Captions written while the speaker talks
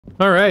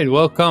Alright,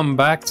 welcome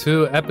back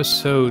to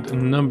episode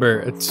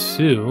number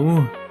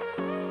 2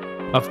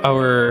 of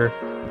our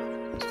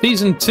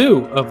Season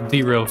 2 of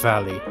Derail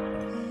Valley.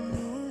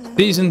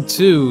 Season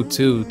 2,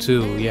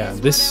 yeah.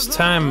 This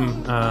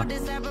time,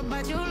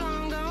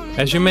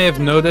 as you may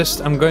have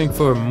noticed, I'm going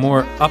for a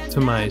more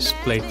optimized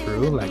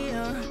playthrough. Like,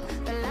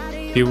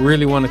 if you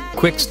really want to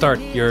quick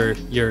start your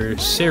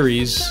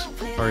series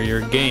or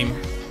your game,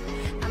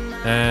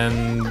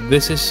 and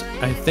this is,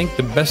 I think,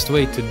 the best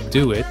way to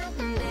do it.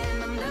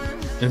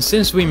 And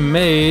since we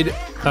made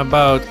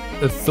about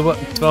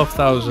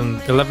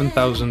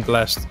 11,000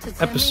 last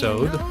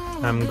episode,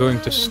 I'm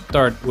going to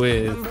start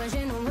with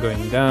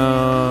going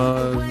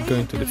down,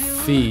 going to the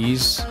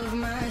fees.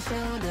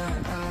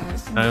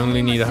 I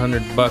only need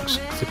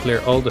 $100 to clear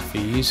all the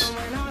fees,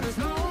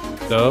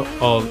 so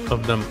all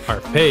of them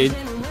are paid.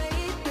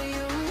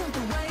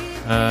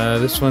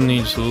 This one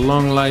needs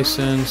long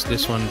license,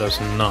 this one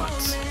does not.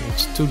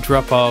 It's 2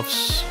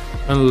 drop-offs,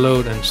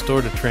 unload and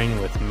store the train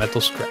with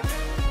metal scrap.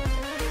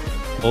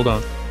 Hold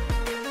on.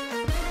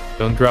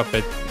 Don't drop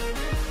it.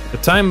 The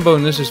time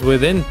bonus is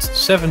within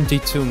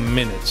 72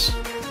 minutes.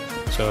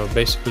 So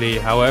basically,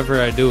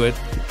 however I do it,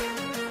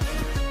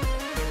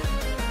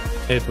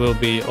 it will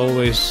be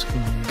always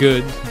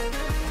good.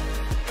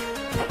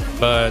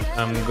 But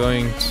I'm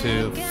going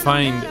to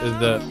find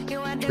the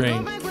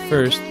train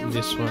first.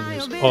 This one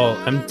is all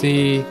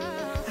empty.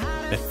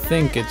 I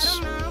think it's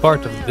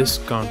part of this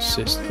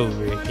consist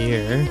over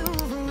here.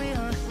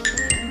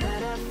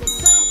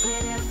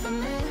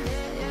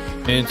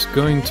 It's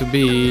going to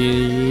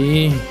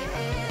be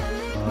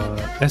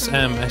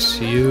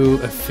SMSU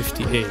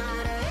 58.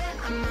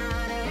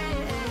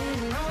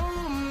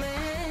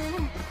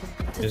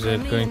 Is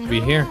it going to be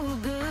here?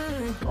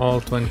 All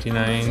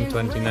 29,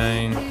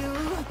 29.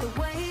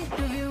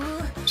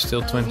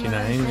 Still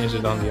 29. Is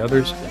it on the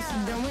others?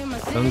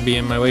 Don't be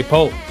in my way,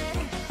 Paul.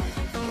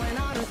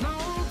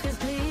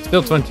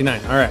 Still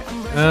 29. Alright.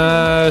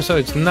 So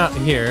it's not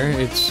here.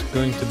 It's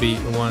going to be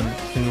in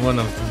one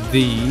of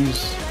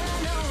these.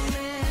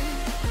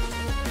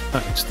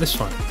 Oh, it's this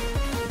one.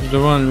 The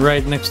one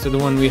right next to the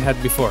one we had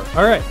before.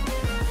 Alright.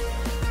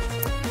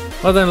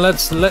 Well then,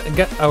 let's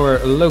get our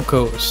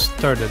loco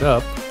started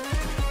up.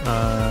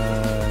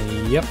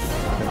 Yep.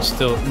 It's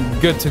still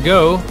good to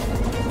go.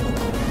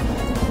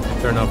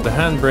 Turn off the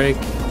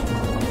handbrake.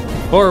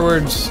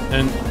 Forwards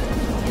and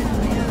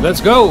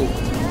let's go!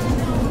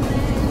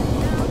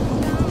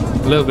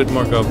 A little bit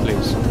more go,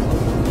 please. A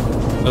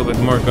little bit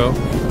more go.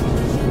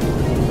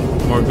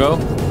 More go.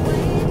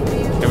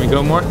 Can we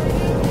go more?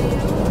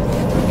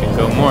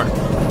 Go more.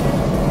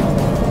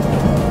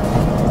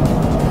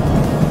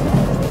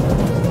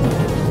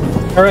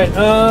 Alright,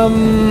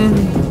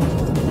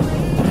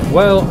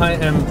 while I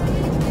am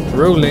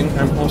rolling,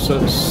 I'm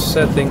also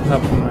setting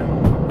up my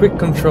quick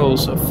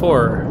controls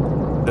for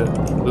the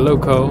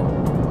loco.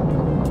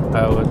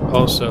 I would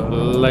also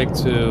like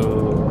to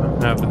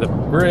have the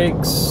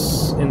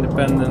brakes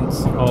independent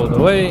all the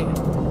way.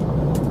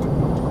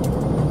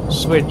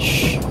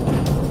 Switch.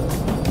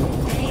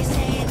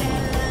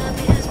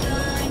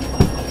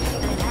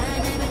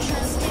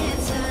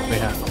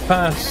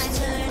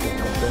 Fast,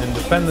 the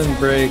independent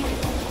brake,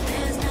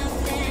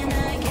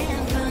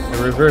 I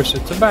reverse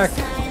it to back,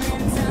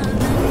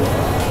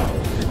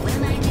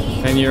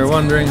 and you're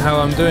wondering how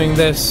I'm doing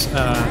this.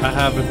 I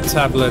have a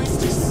tablet,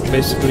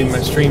 basically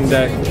my Stream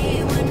Deck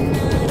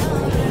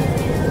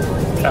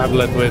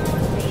tablet with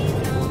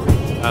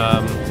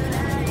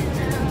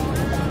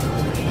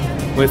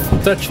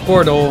touch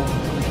portal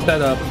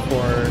set up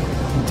for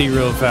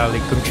Derail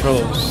Valley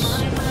controls.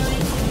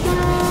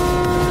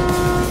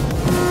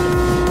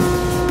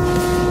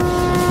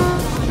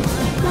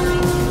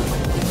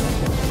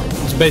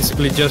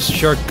 Basically just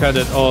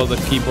shortcutted all the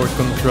keyboard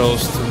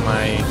controls to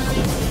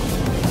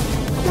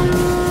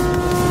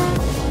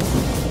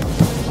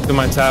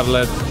my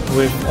tablet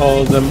with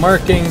all the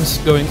markings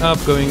going up,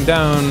 going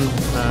down.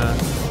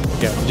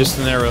 Yeah, just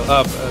an arrow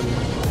up,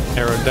 an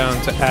arrow down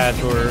to add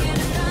or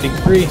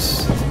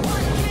decrease,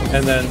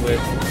 and then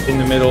with in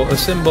the middle a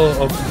symbol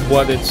of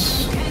what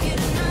it's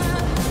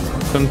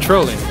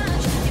controlling.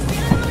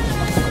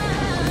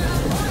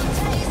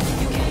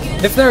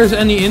 If there's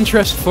any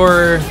interest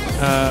for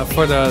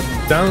the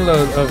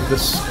download of the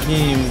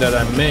scheme that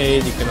I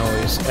made, you can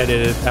always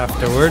edit it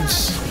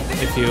afterwards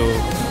if you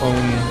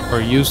own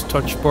or use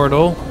Touch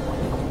Portal.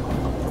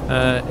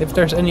 If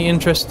there's any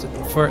interest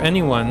for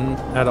anyone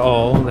at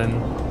all,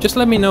 then just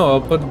let me know. I'll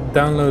put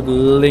download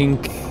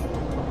link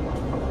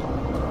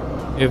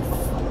if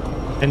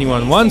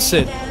anyone wants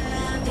it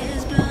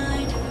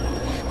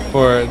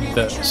for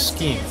the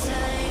scheme.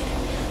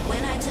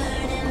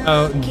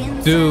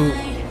 Do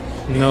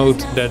note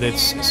that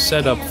it's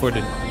set up for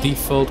the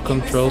default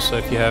controls, so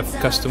if you have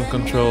custom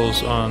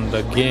controls on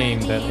the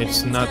game, then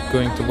it's not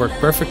going to work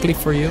perfectly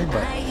for you,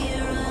 but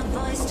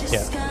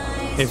yeah,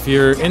 if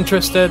you're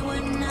interested,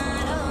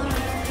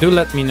 do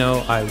let me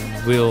know. I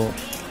will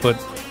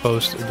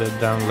post the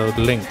download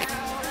link.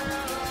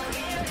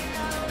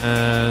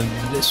 And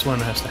this one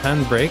has the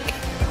handbrake.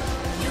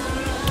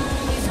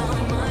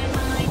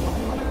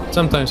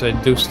 Sometimes I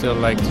do still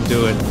like to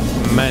do it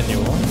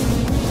manual.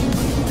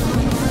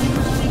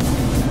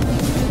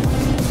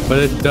 But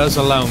it does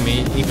allow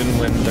me, even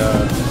when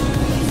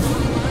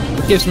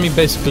it gives me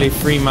basically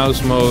free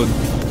mouse mode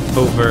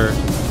over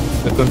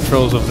the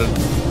controls of the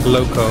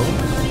loco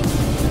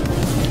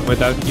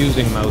without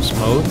using mouse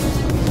mode.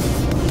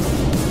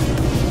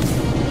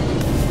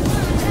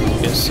 You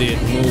can see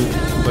it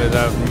move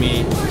without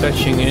me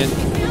touching it.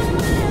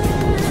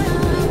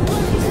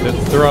 The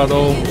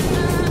throttle,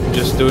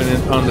 just doing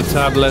it on the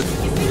tablet.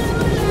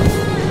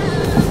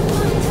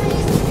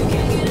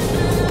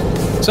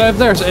 So if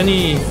there's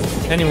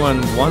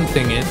anyone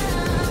wanting it,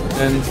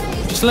 then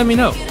just let me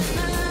know.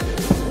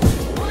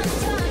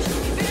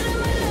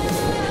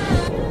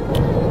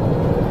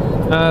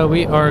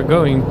 We are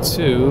going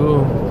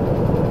to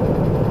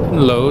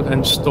load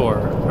and store.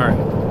 Alright.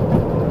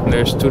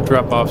 There's 2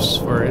 drop-offs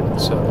for it,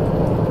 so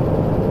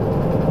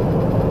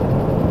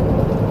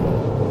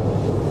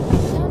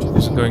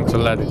just going to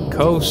let it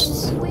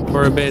coast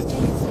for a bit.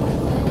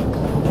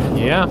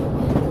 Yeah.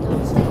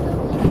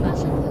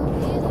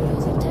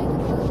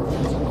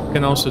 You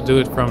can also do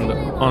it from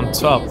on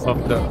top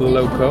of the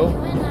loco.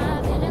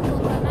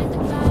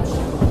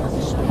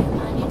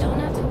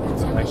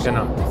 I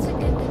cannot.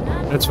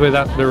 That's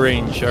without the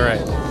range,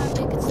 alright.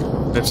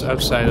 That's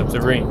outside of the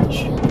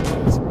range.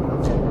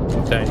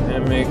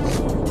 Dynamic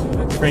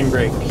frame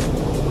brake.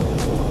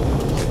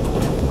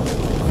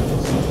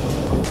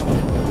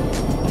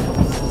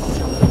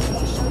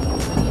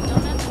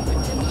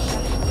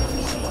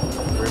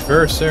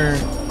 Reverser.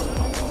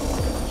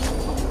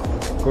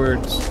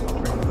 Backwards.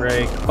 Frame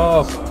brake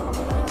off.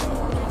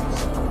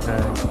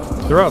 And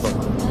throttle.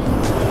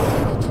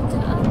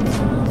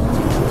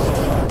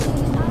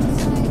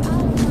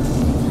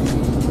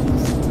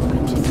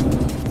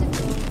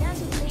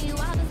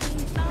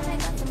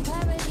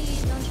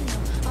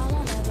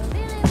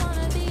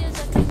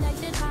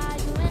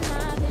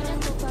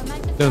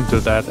 Don't do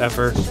that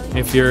ever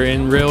if you're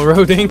in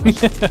railroading. Kind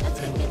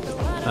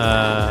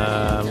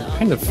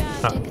of.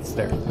 Ah,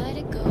 there.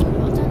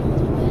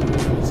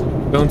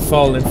 Don't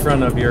fall in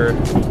front of your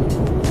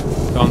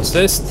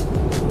consist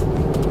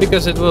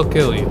because it will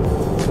kill you.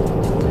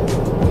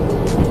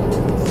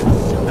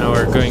 Now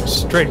we're going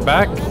straight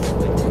back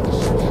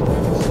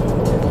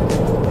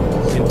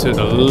into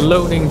the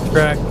loading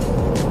track.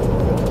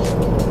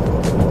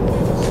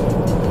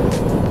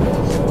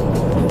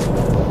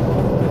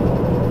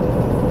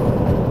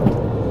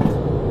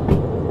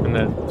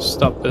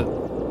 Stop it,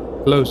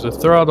 close the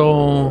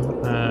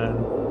throttle, and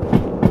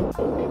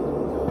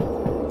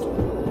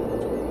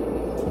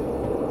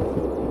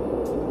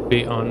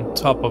be on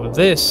top of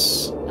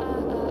this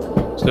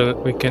so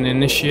that we can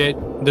initiate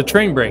the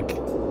train brake.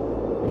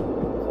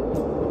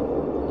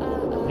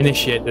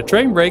 Initiate the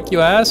train brake,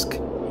 you ask?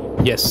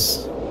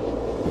 Yes,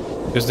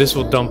 because this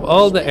will dump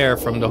all the air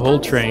from the whole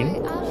train,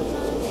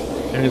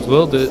 and it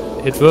will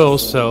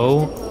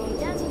also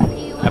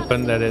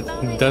happen that it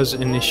does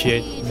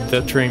initiate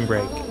the train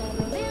brake.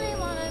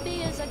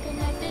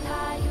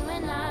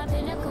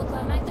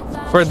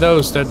 For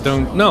those that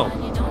don't know.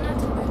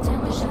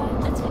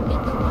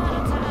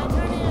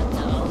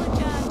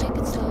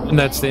 And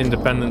that's the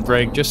independent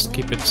brake, just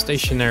keep it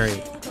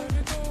stationary.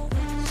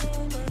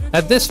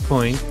 At this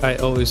point, I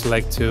always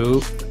like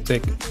to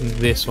take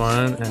this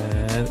one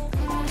and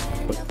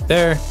put it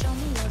there.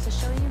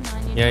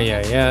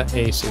 Yeah.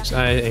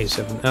 A6I,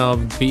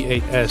 A7L,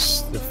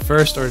 B8S. The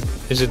first, or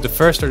is it the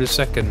first or the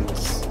second?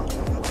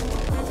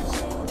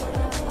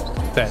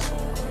 That.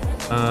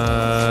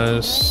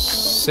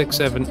 6,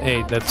 7,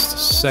 8. That's the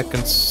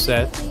second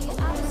set.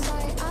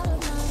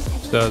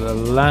 So the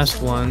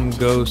last one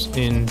goes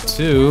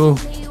into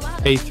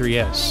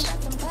A3S.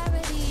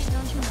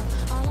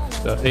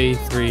 So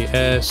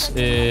A3S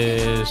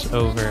is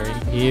over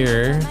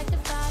here.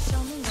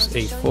 It's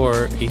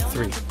A4,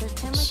 A3.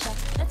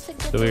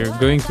 So we're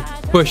going to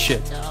push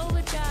it.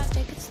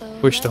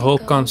 Push the whole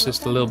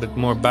consist a little bit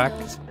more back.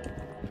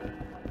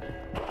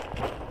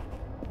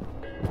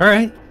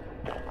 Alright.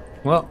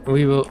 Well,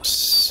 we will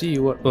see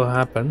what will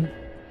happen.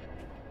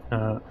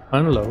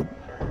 Unload.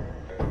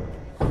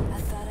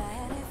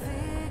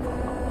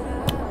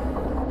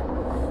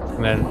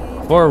 And then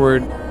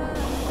forward.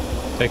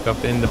 Take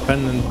off the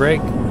independent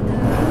brake.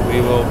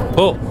 We will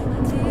pull.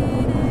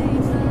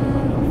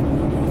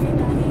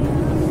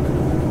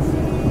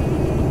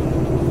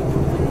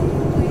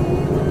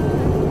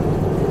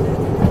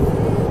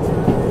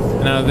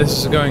 Now this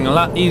is going a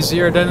lot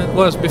easier than it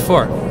was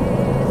before.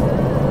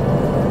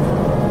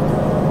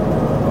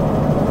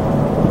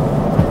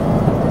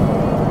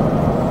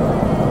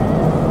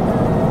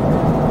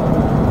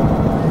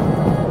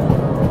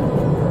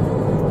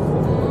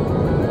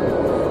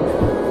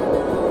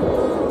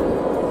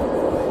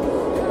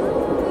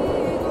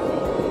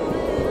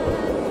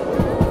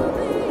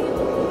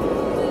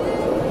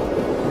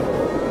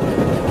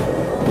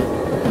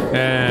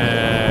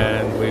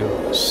 And we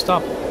will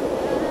stop.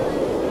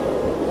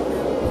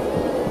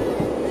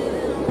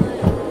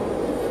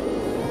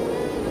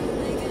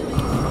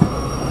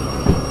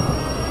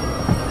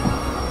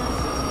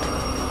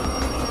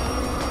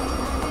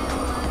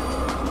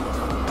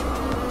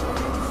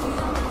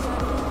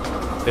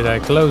 Did I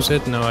close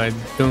it? No, I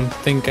don't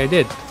think I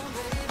did.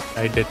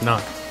 I did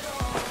not.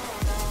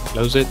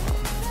 Close it.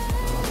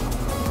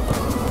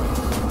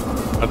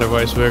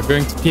 Otherwise we're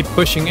going to keep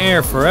pushing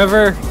air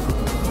forever.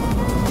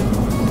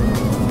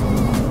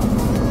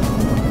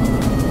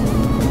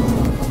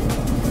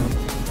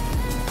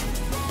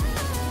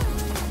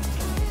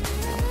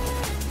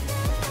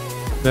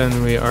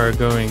 Then we are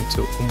going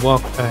to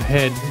walk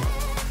ahead.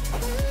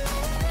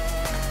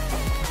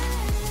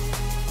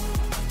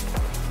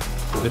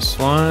 This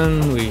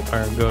one, we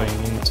are going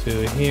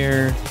into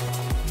here.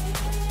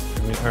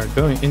 We are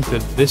going into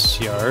this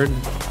yard.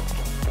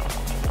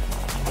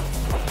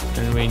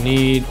 And we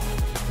need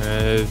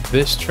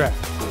this track.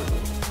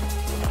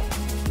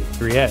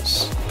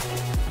 3S.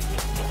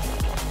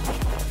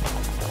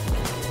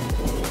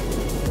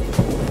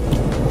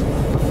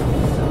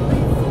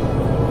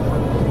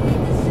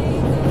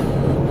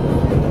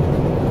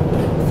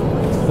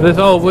 This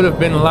all would have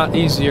been a lot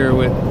easier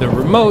with the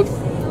remote,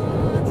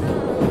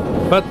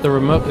 but the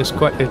remote is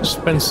quite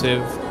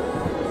expensive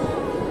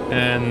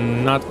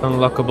and not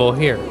unlockable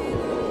here.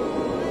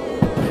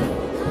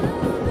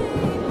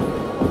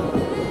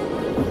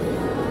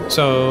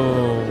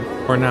 So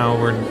for now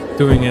we're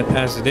doing it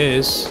as it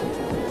is.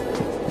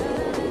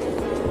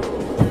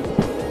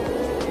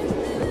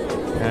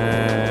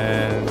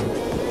 And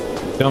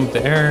dump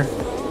the air.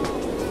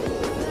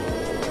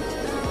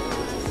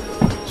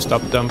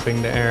 Stop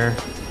dumping the air.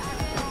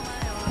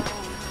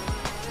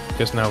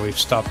 Because now we've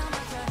stopped.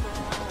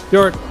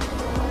 Fjord.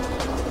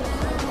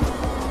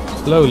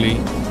 Slowly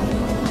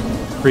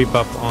creep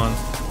up on.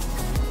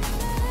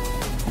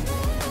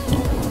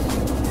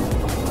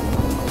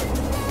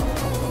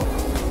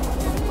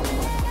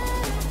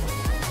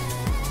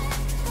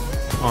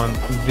 On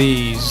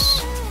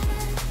these.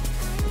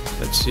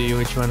 Let's see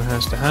which one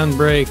has the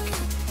handbrake.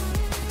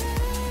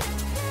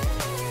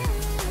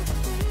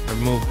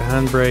 Remove the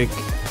handbrake.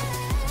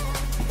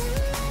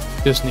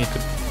 Just need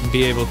to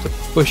be able to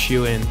push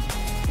you in.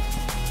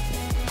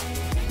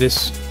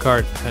 This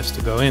cart has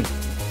to go in.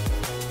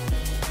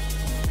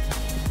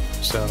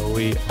 So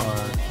we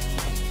are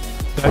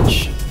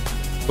touch,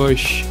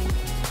 push,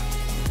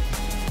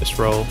 just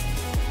roll.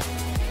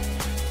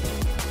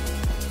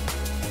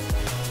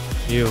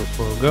 You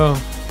will go.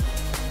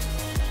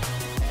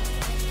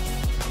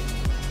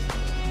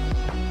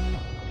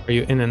 Are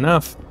you in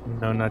enough?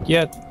 No, not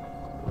yet.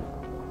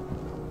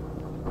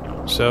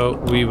 So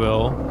we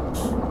will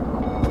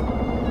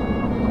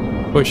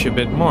push a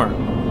bit more.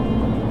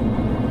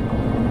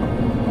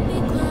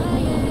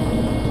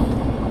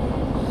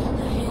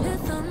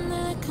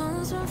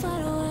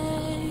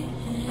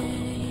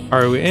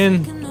 Are we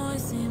in?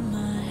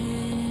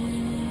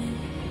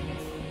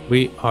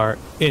 We are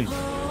in.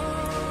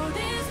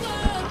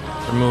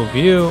 Remove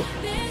you.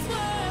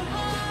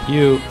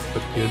 You,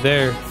 put you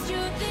there.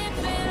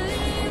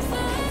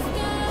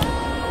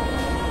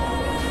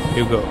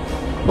 You go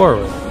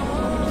forward.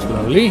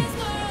 Slowly.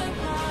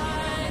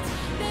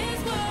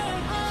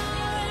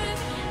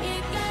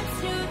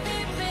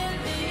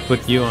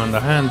 Put you on the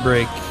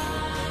handbrake.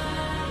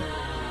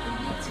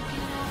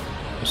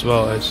 As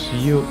well as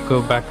you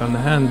go back on the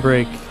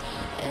handbrake.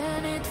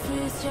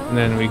 And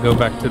then we go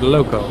back to the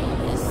loco.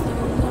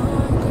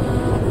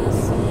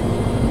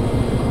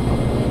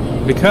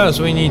 Because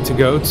we need to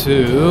go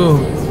to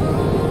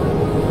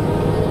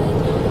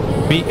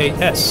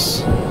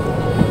BAS,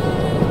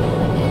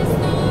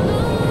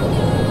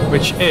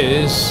 which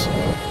is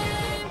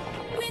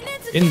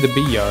in the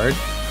B yard.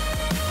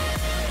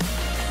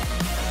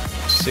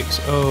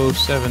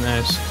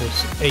 607S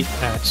is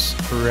 8S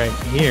right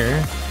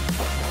here.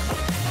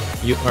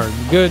 You are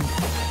good.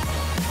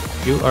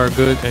 You are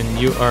good, and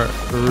you are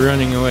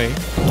running away.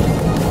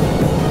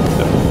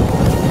 So,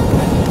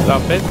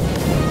 stop it.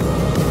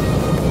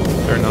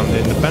 Turn on the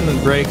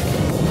independent brake.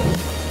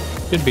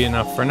 Should be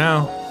enough for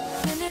now.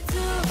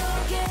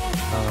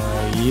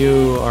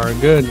 You are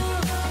good.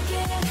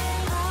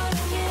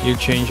 You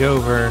change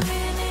over.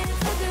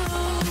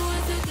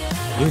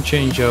 You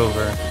change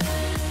over.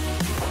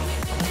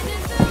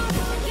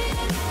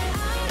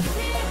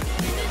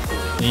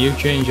 You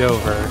change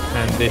over,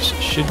 and this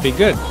should be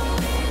good.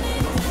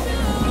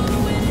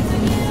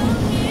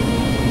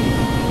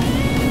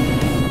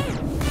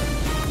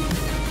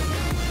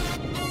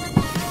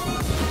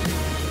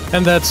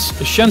 And that's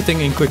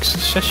shunting in quick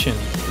succession.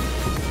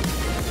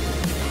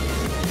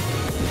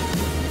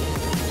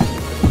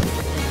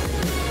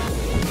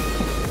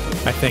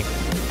 I think.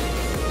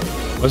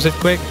 Was it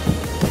quick?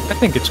 I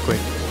think it's quick.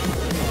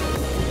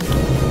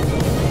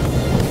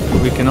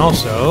 We can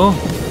also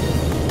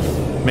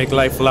make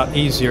life a lot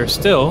easier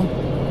still.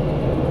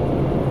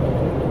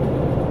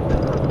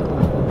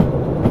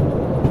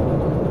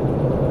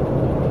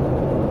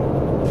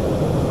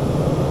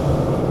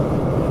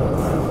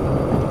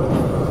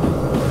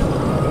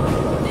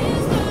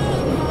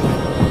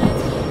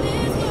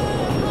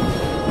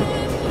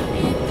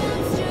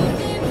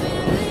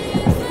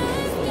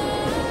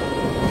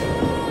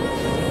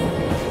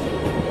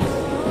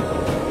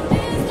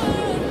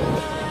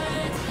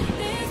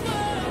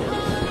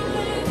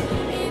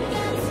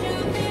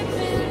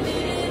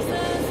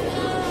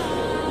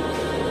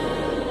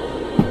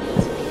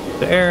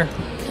 there.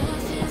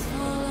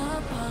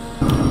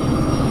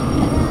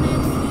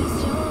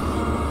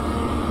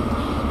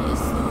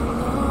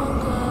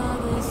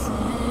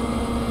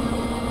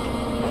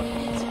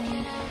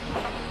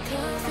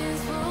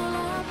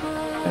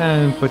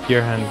 And put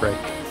your handbrake.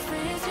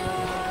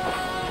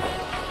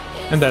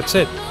 And that's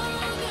it.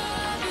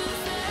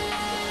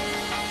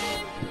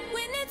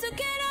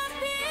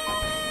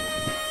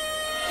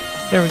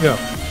 There we go.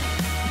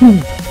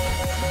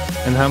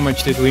 And how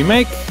much did we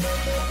make?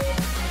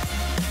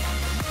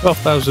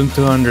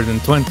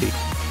 12,220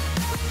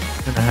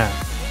 and a half.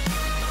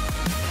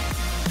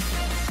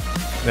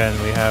 Then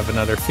we have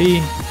another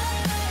fee.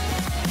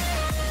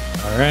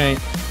 Alright.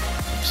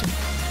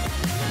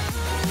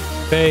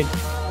 Paid.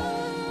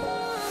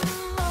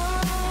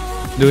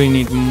 Do we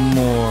need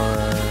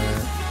more?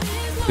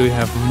 Do we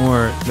have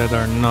more that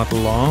are not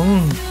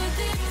long?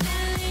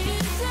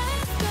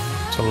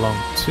 It's a long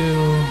 2.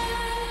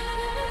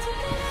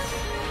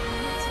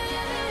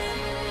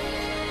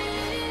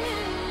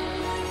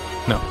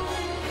 No.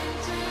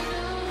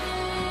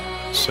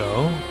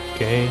 So,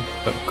 okay,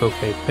 but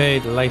copay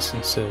paid,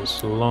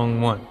 licenses, long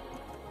 1.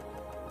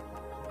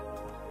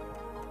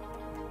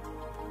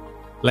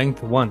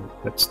 Length 1,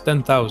 that's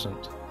 10,000.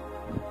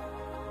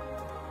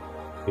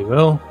 We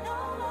will.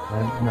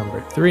 And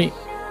number 3.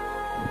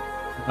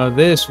 Now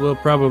this will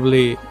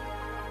probably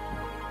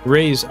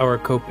raise our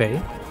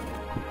copay.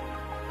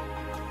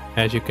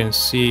 As you can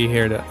see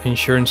here, the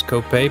insurance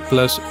copay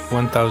plus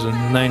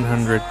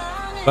 1,900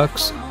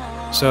 bucks.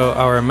 So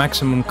our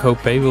maximum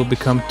copay will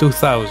become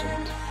 2,000.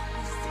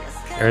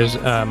 There's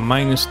a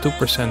minus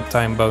 2%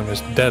 time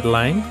bonus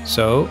deadline,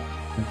 so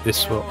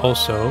this will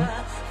also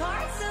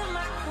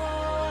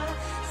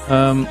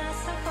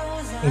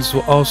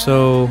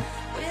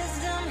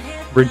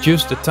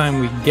reduce the time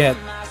we get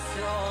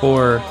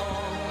for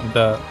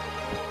the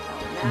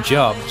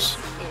jobs.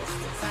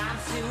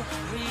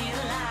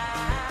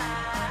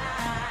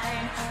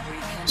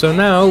 So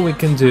now we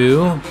can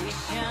do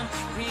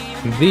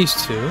these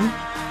two.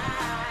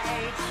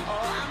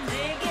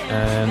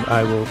 And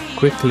I will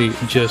quickly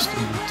just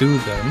do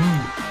them.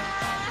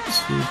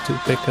 See, 2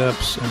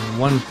 pickups and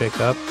 1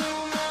 pickup.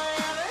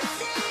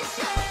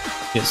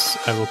 Yes,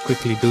 I will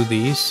quickly do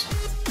these.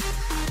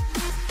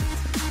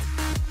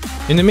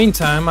 In the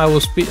meantime, I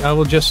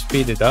will just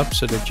speed it up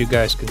so that you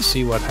guys can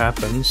see what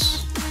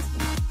happens.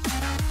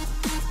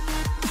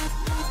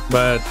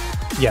 But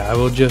yeah, I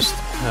will just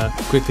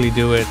quickly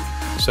do it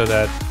so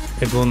that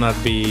it will not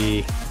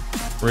be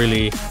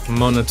really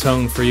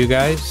monotone for you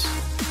guys.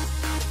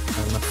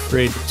 I'm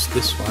afraid it's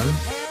this one.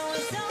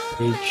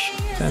 Page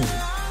 10.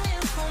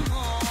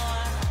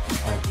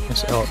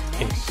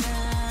 SL8.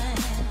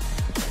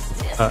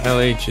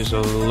 LH is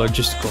a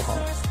logistical haul.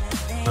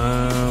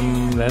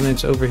 Then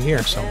it's over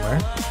here somewhere.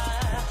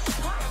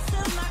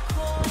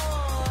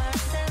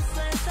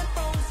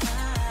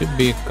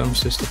 Should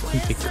consist of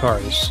empty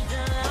cars.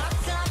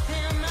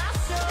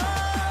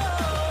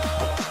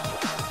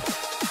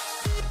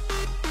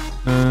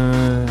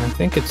 I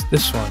think it's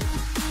this one.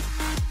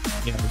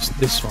 Yeah, it's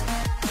this one.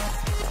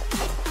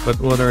 But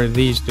what are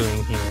these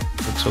doing here?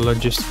 It's a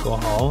logistical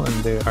haul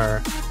and they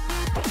are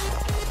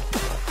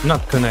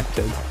not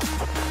connected.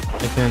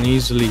 I can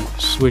easily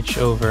switch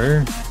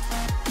over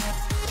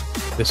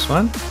this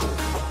one.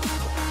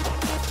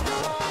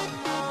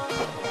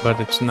 But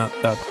it's not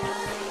that.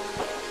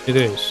 It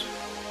is.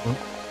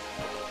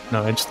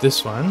 No, it's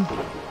this one.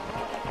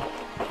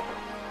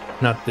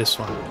 Not this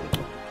one.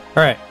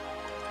 Alright.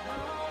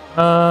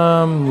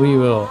 We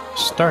will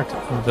start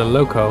the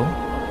loco.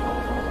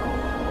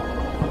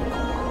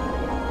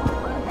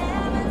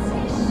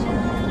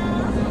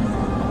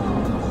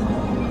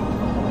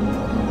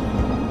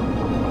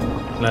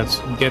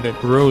 Let's get it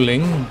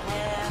rolling.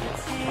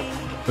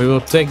 We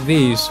will take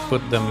these,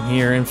 put them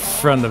here in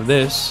front of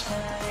this.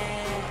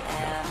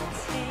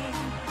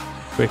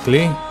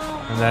 Quickly.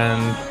 And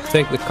then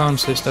take the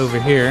consist over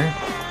here.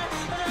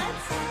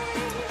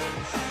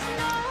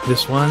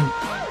 This one.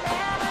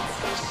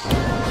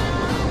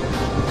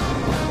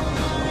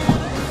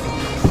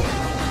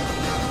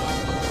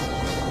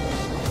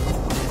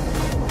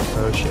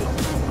 Oh shit.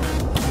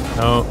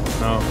 No,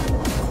 no.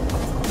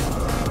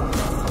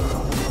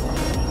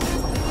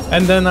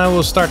 And then I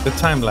will start the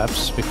time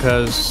lapse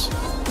because,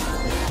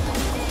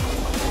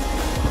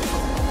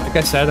 like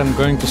I said, I'm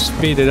going to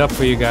speed it up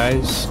for you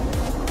guys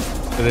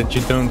so that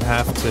you don't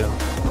have to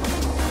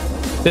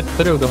sit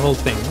through the whole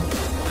thing.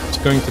 It's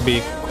going to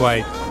be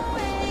quite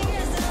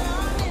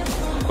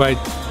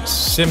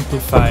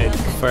simplified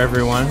for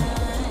everyone.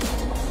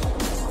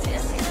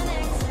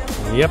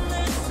 Yep.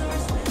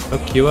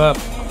 Hook you up.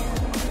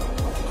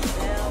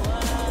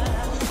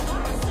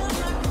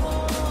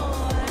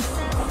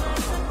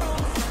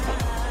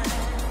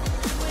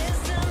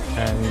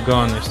 And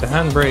gone is the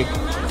handbrake.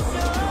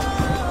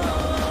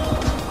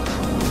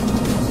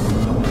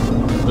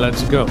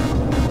 Let's go.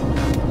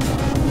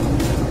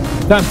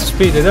 Time to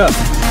speed it up.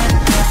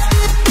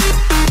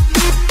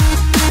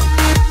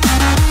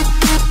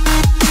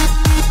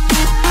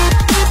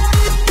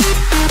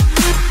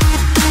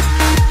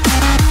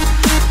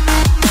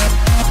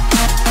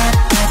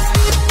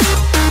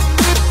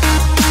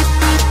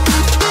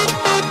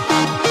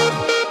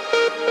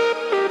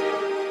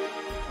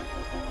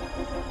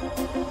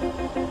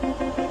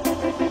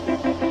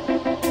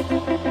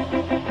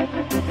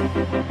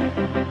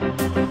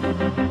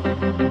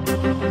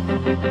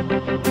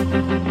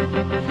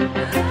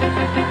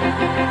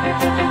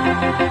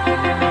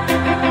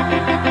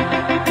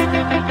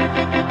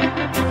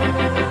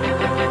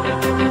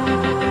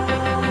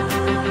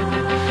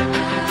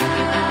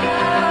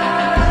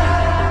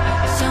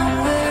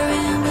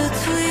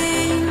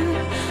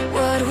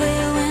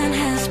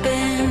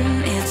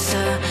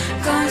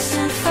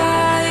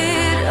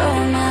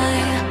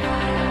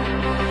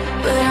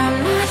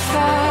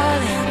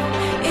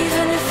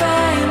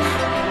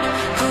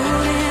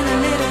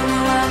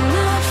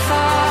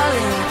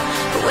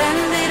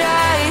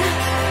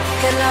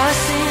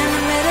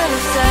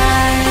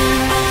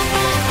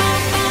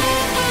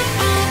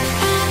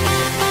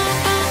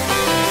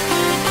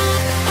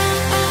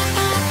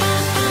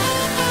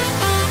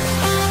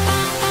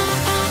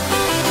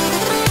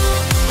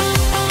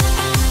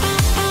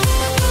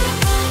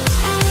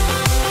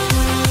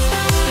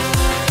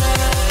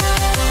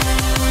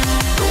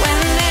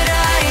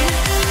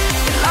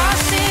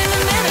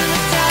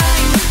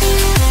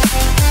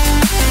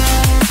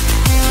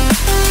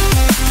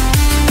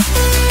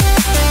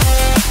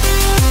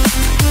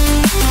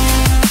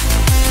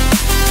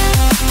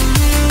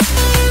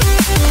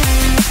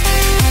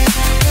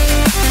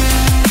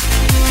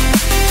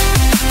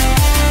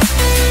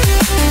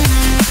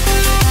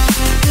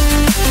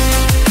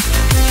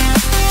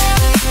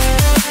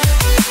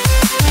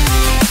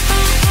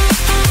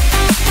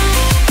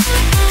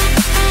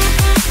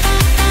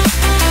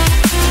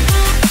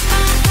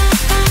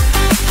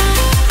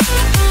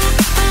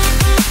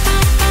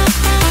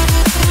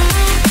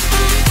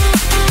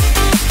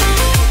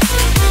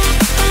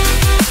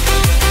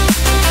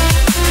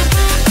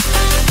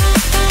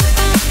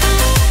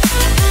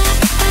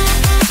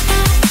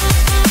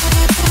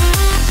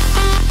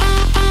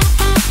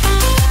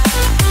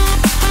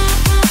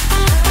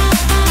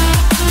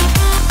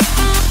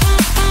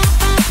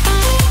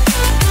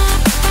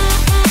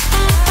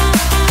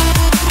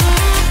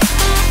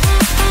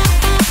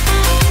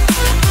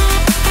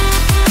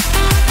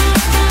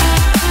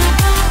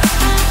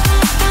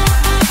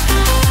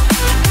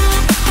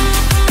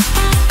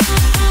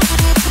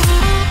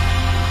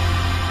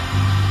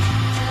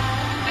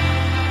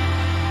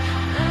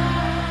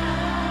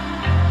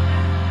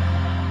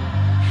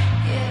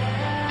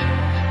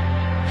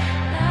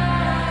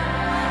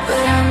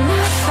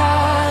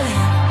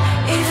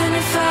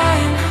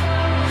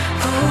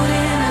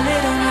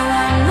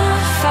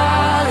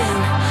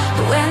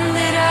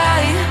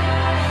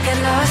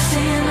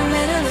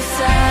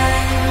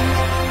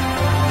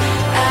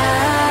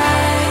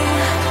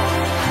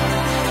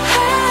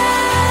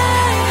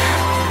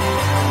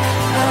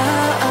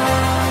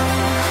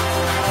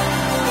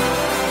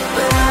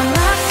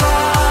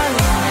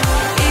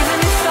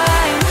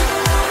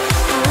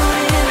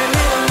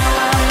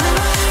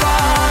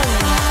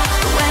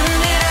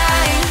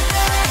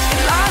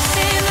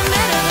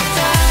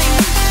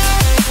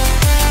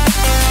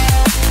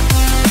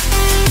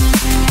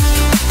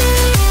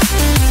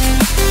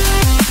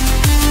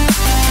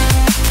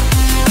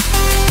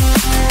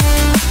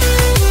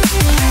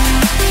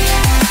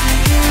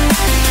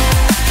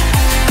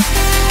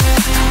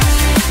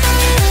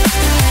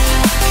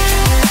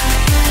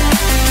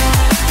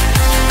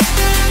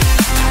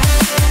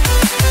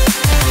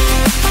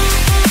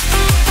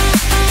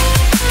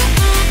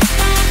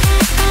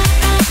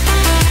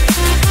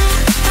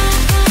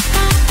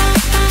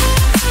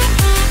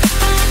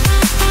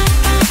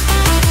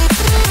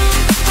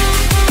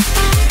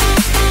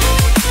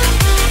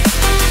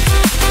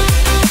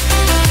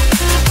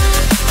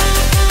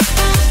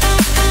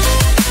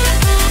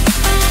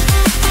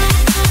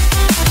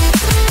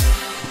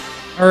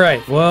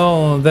 Alright,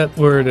 well, that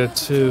were the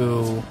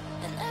two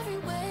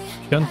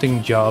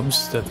shunting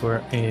jobs that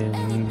were in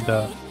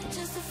the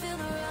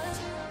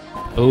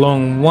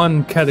long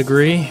one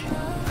category.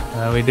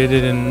 We did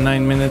it in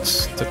 9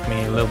 minutes. Took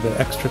me a little bit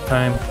extra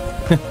time.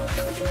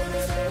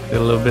 Did a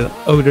little bit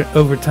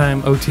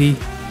overtime, OT.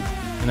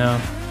 You know,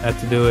 had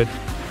to do it.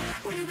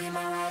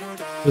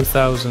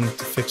 2,000 to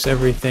fix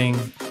everything.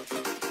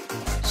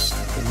 It's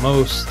the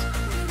most.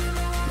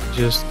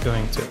 Just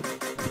going to.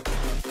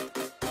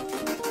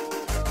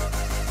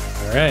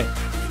 Alright.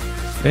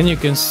 Then you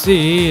can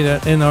see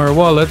that in our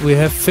wallet we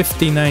have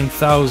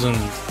 59,000.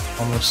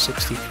 Almost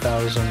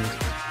 60,000.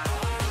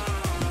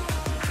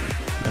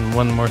 And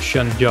one more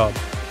shunt job.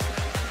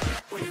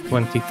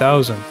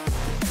 20,000.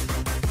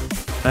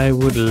 I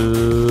would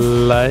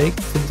like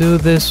to do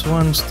this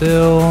one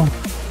still.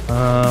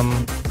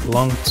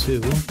 Long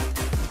 2.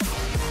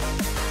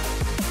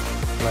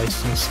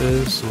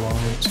 Licenses,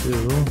 long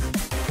 2.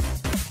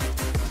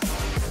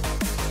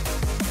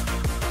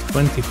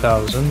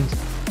 20,000.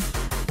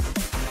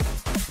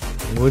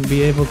 Would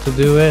be able to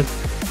do it,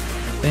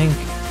 I think.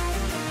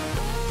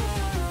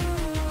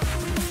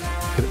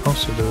 Could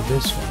also do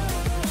this one.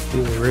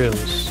 Steel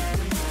rails.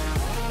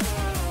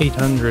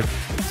 800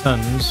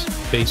 tons,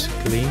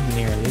 basically,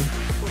 nearly.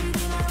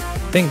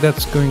 I think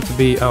that's going to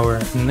be our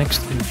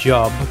next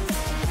job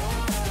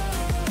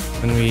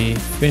when we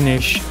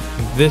finish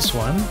this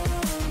one.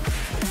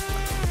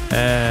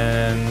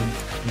 And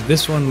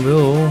this one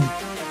will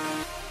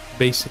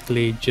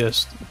basically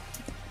just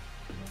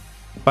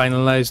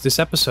finalize this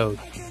episode.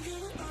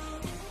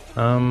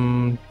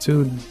 2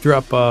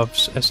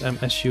 drop-offs,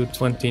 SMSU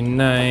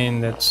 29,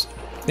 that's,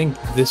 I think,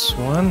 this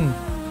one.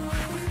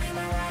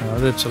 Oh,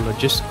 that's a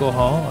logistical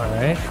haul,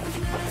 alright.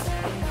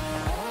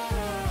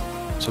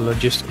 It's a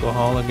logistical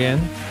haul again.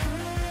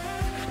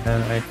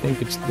 And I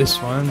think it's this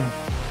one.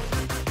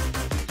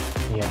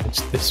 Yeah,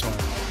 it's this one.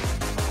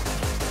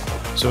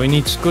 So we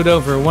need to scoot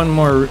over one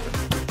more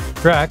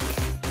track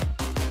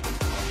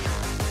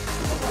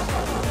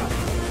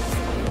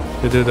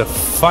to do the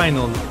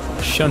final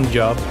shunt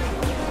job.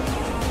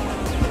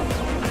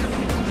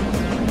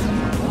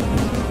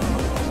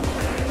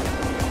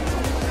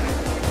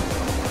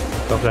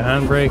 Of the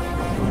handbrake.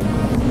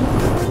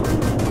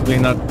 Probably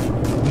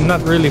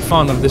not really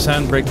fond of this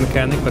handbrake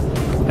mechanic, but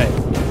hey,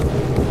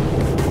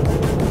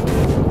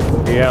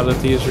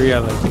 reality is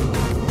reality.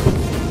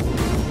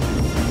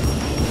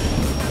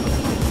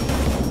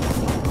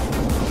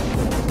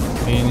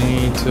 We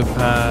need to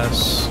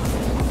pass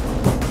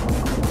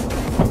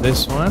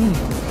this one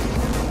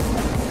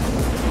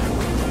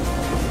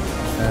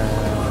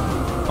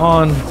and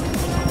on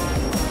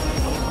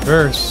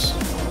verse.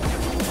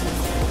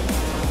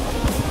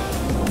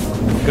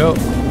 Go.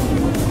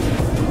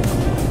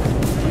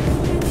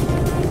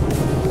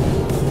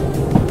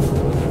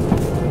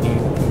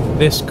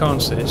 This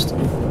consists,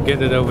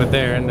 get it over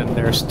there, and then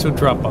there's 2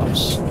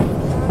 drop-offs.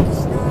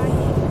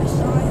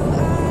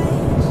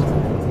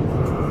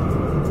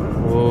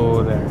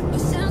 Whoa, there.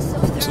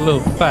 It's a little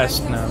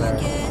fast now there.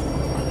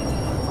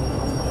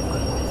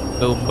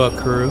 Little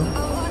buckaroo.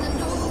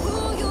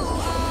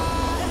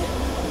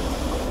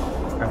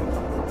 Right.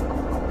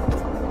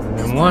 And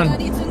then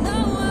 1.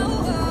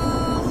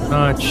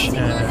 Notch,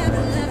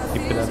 and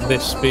keep it at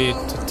this speed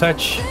to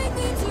touch.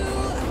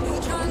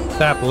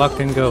 Tap, lock,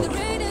 and go.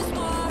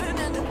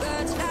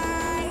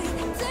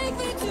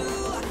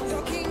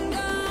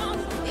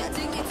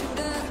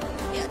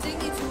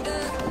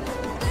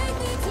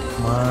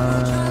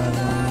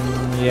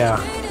 Yeah.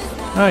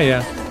 Oh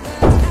yeah.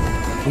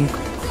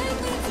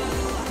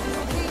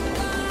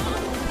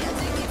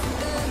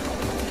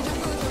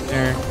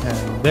 There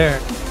and there.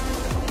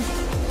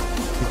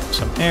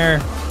 Some air.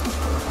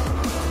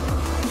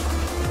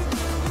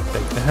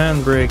 Take the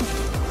handbrake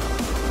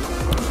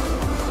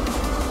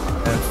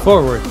and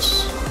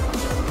forwards.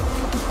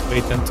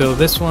 Wait until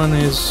this one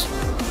is.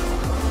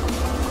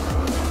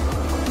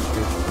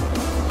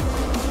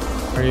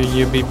 Are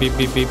you beep beep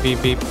beep beep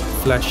beep beep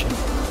flashing?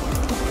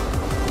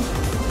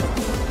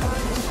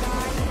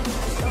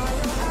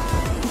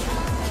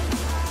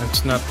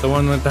 That's not the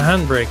one with the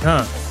handbrake,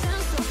 huh?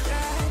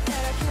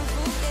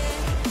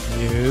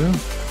 You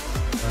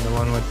are the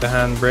one with the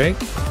handbrake.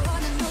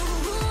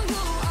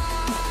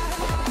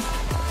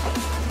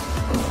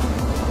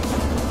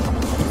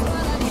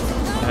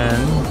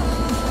 And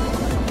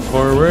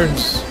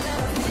forwards.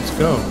 Let's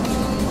go.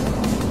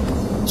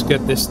 Let's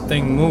get this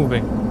thing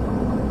moving.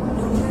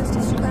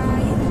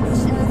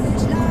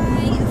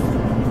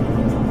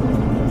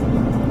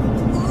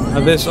 Now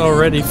this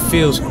already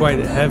feels quite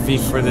heavy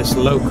for this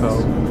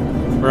loco.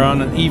 We're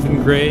on an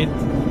even grade.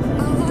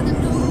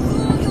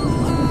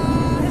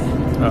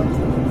 Oh,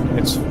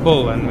 it's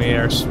full and we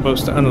are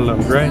supposed to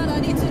unload, right?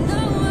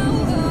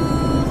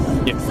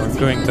 Yeah, we're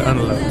going to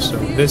unload. So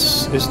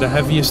this is the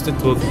heaviest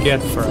it will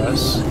get for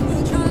us.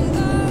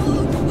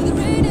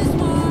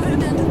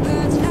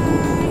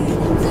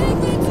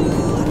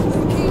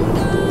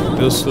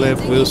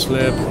 Wheel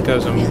slip,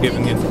 because I'm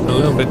giving it a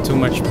little bit too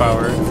much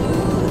power.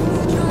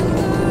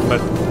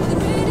 But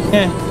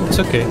Yeah, it's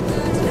okay.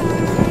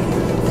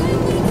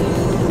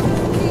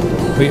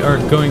 We are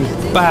going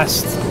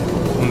past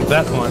on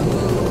that one.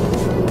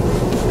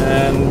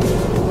 And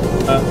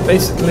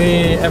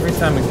basically, every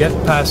time I get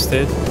past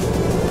it,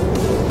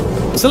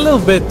 it's a little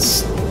bit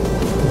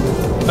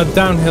a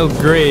downhill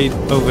grade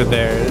over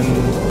there.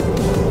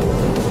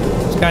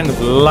 And it's kind of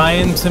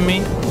lying to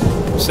me,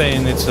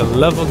 saying it's a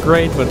level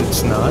grade, but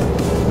it's not.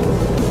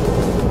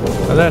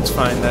 But that's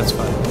fine, that's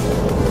fine.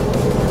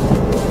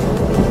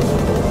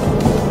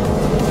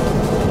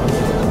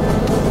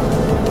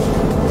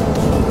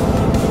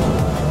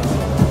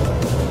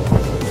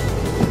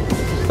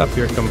 Stop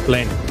your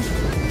complaining.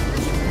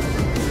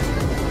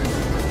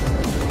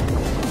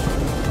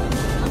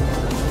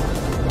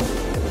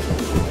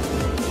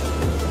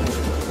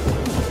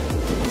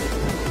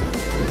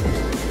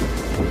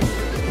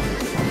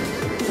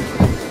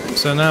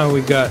 So now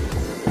we got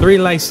 3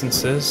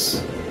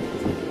 licenses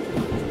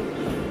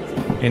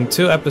in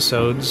 2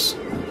 episodes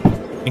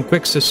in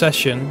quick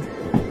succession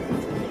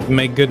to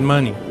make good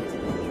money.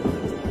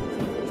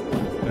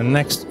 The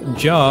next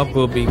job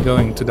will be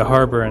going to the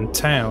harbor and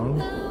town.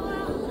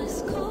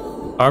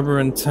 Harbor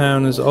and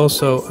town is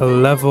also a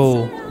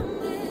level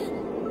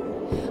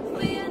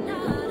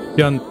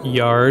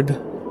junkyard.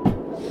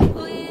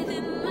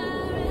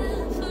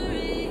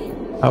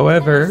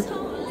 However,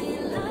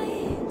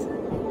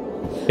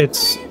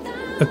 it's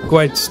a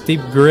quite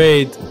steep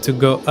grade to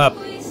go up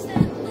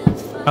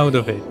out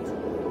of it.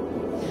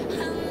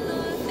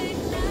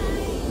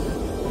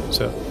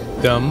 So,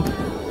 dump.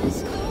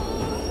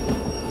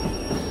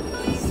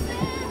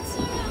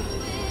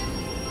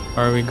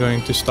 Are we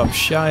going to stop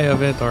shy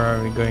of it, or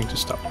are we going to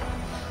stop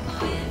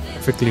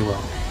perfectly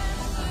well?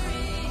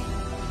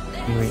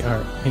 And we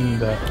are in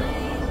the...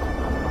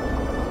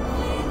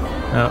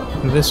 Now,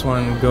 this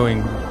one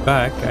going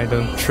back, I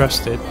don't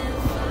trust it.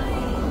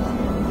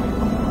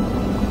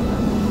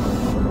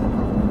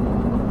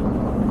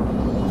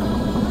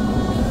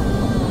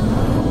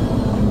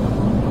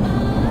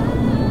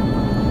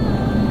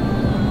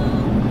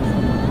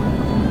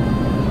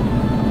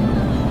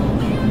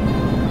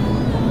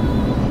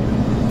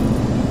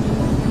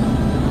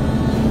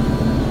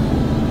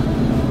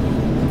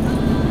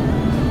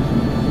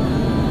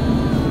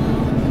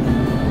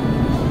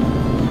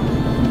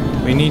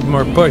 We need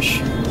more push.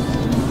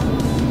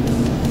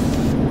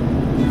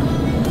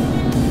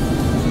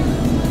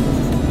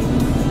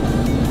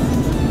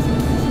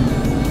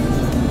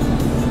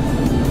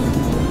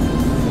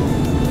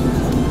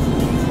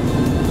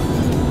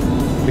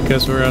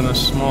 Because we're on a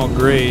small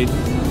grade.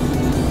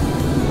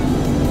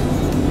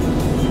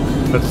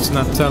 But it's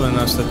not telling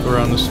us that we're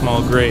on a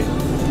small grade.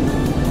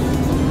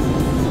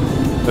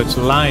 So it's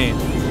lying.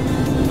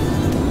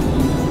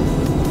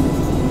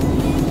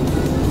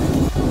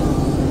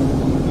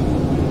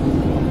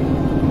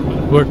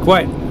 We're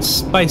quite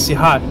spicy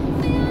hot.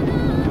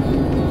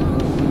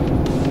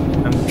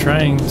 I'm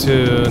trying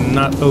to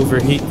not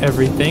overheat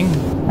everything.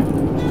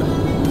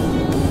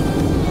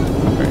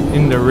 We're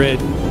in the red,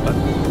 but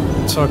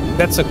so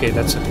that's okay,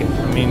 that's okay.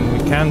 I mean, we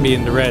can be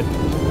in the red.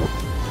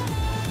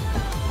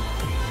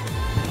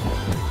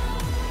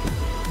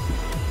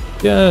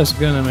 Just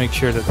gonna make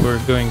sure that we're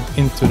going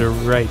into the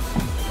right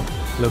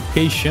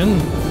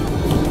location.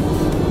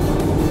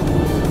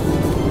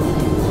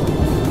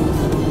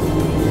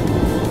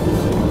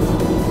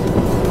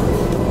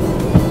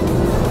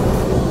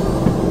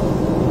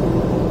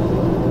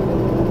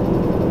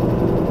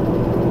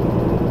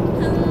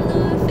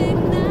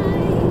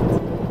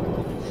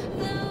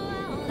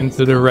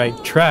 Into the right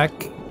track.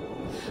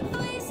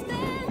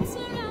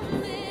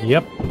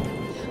 Yep.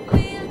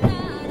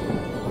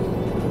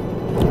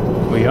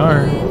 We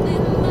are.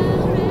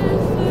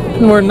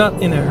 And we're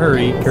not in a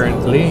hurry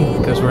currently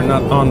because we're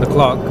not on the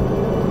clock.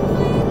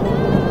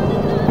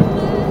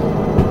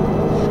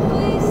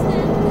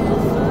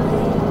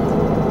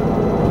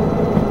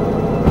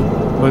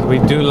 But we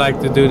do like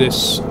to do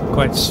this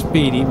quite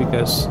speedy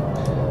because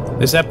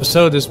this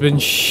episode has been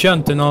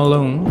shunting all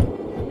alone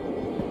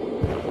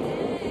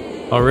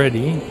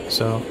already,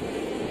 so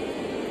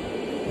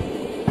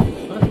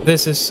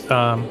this is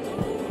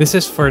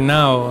for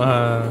now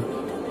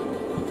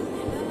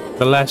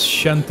the last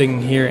shunting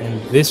here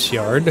in this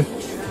yard.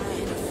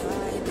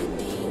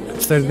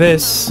 After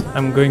this,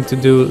 I'm going to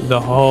do the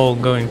haul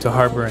going to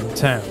harbor and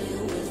town.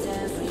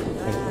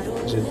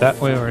 Is it that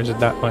way or is it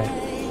that way?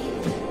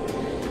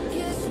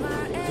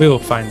 We will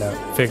find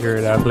out, figure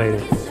it out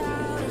later.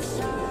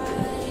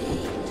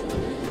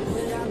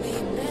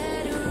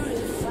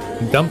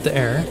 Dump the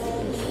air.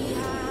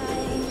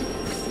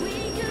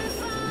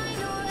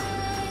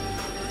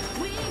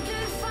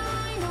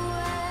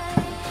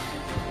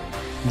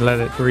 Let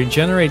it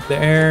regenerate the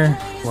air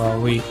while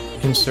we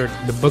insert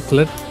the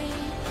booklet.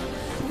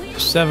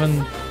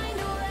 7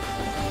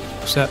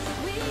 set.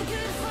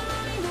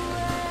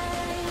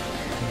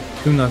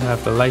 Do not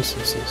have the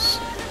licenses,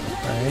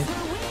 right?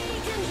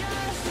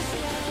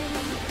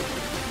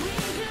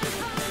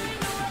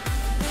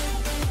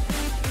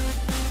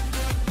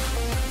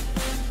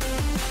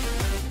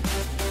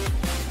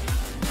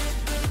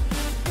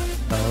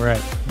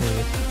 Alright, we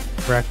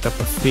racked up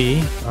a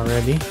fee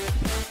already.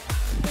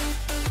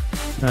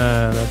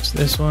 That's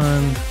this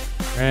one.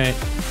 Right,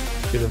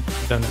 should have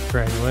done it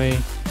right away.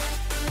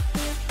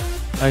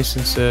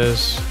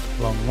 Licenses,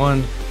 long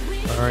 1.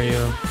 Where are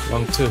you?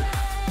 Long 2.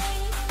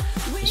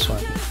 This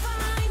one.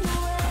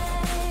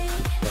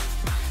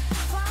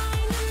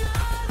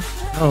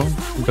 Oh,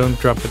 don't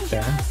drop it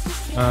there.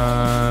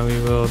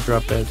 We will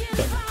drop it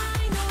there.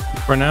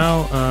 For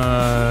now,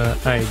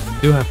 I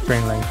do have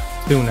train length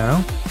 2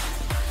 now.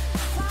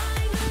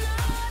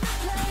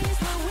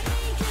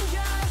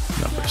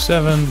 Number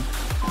 7.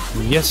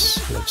 Yes,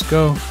 let's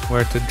go.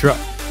 Where to drop?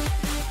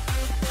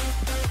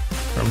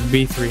 From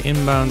B3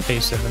 inbound,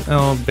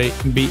 A7L,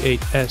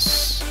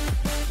 B8S,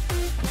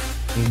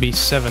 and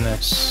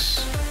B7S.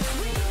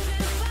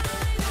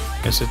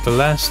 Is it the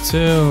last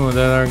 2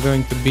 that are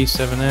going to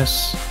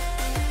B7S?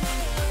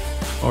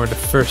 Or the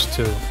first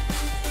 2? The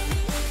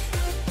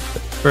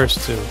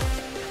first 2.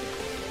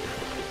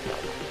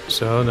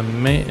 So the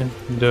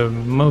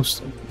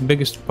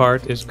biggest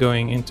part is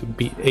going into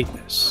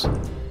B8S.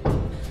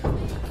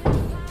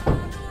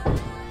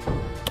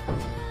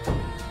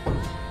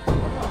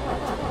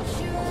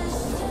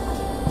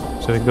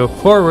 So we go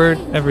forward,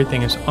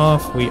 everything is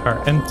off, we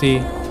are empty.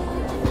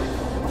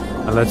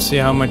 Now let's see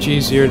how much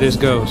easier this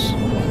goes.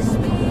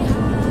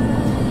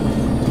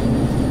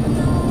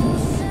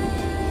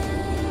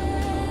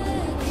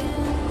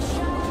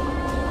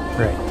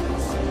 Right.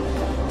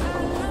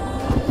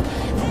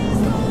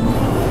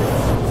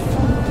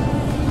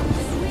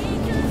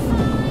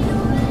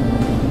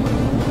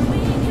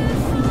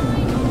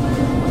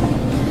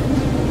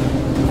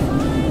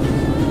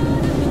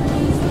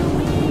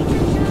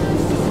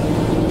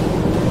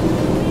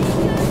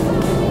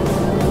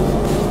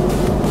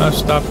 Now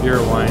stop your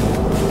whine.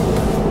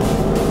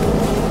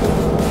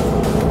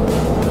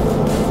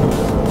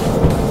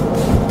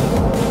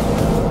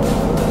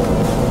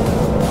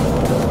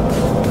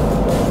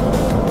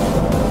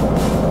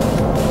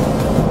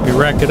 We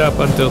rack it up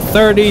until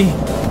 30.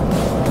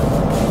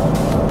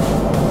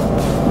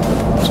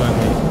 So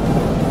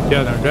when we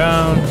gather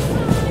down.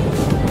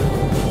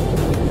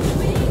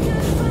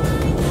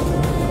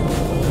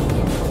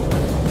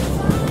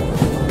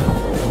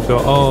 Go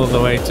all the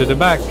way to the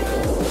back,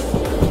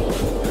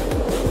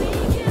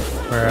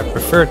 where I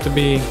prefer to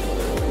be,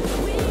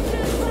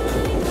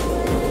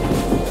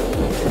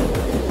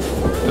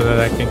 so that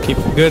I can keep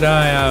a good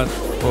eye out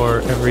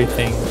for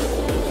everything.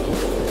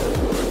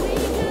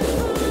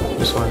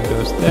 This one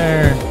goes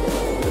there.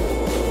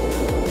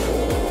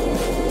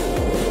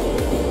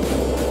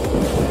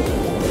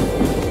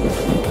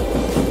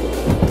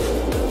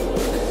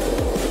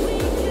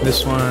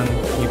 This one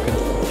you can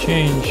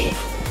change.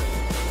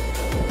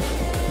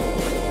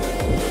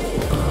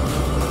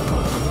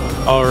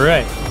 All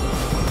right.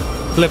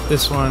 Flip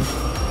this one.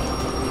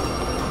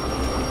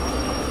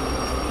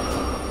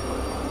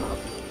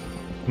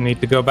 You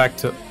need to go back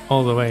to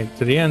all the way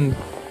to the end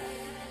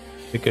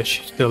because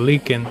she's still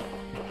leaking.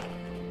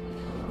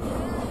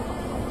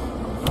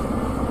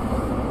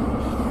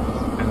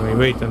 And we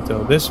wait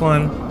until this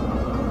one,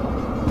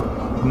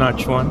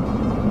 notch 1,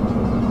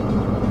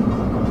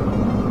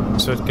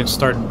 so it can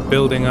start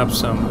building up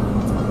some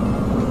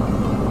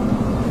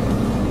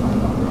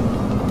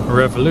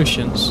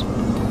revolutions.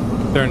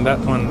 Turn that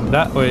one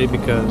that way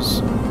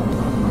because,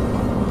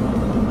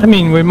 I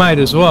mean, we might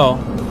as well.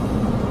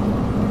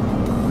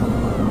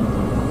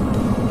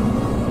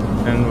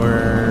 And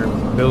we're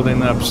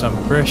building up some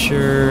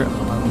pressure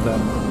on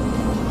that.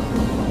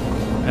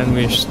 And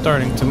we're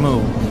starting to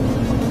move.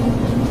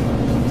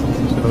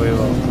 So we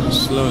will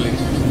slowly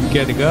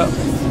get it up.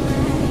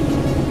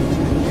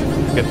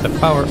 Get the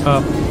power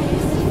up.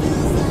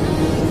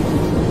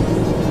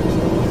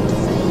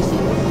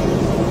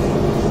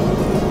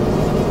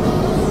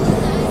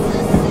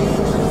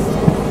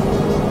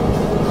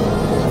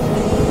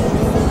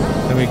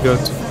 We go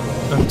to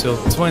until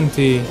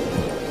 20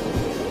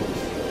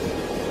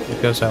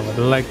 because I would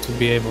like to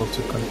be able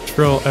to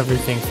control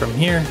everything from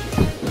here.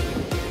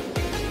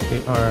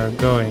 We are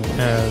going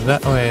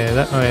that way,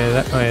 that way,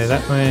 that way,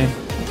 that way,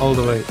 all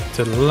the way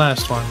to the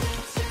last one.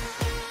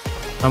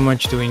 How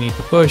much do we need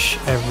to push?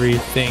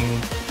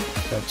 Everything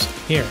that's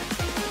here.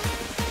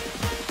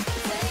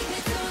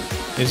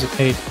 Is it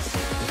 8?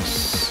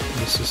 Yes,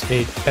 this is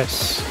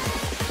 8S.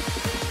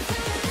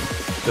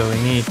 So we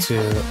need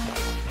to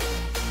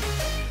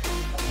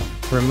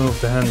remove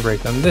the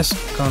handbrake. And this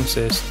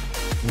consists,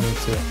 you need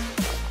to,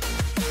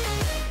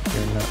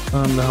 you're not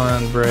on the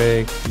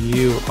handbrake,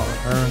 you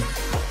are.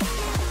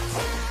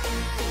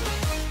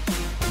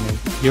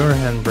 Make your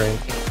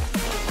handbrake.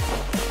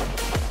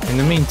 In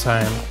the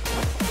meantime,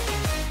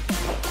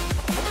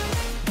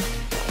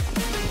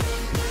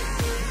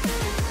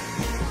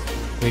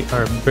 we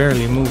are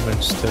barely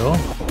moving still.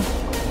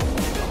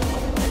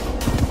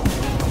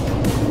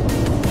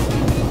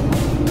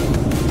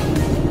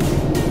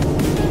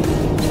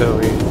 So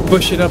we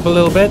push it up a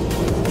little bit.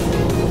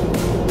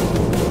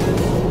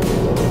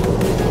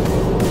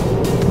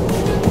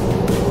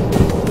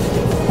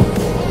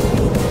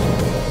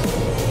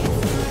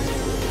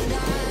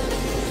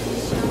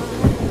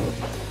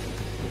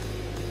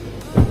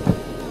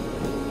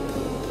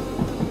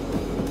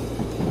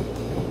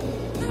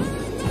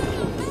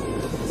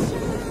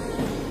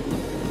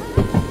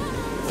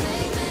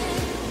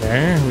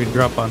 There, we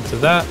drop onto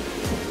that.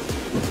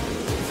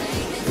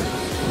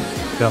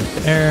 Dump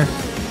the air.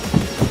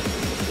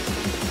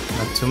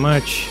 Not too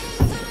much.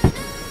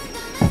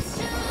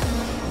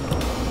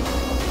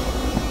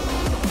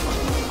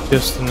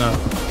 Just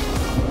enough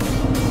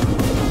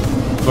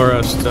for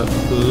us to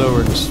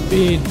lower the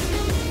speed.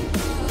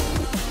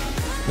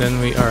 Then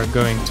we are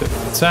going to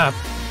tap,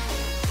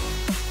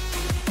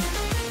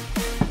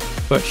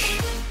 push.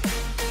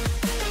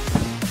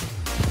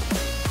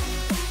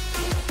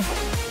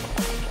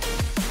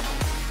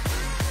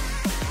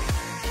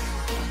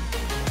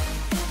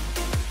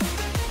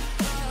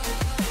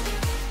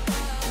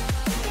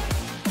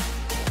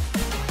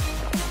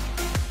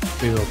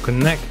 We will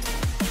connect,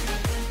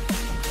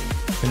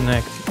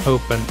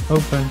 open,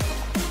 open.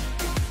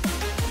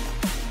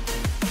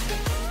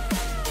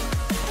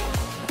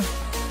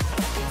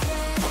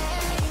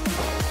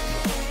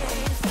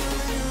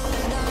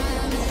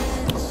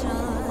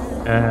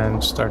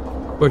 And start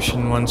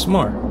pushing once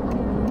more.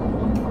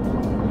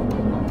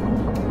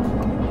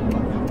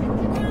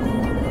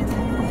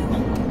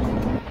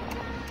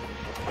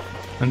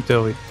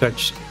 Until we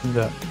touch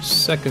the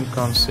second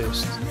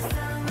consist.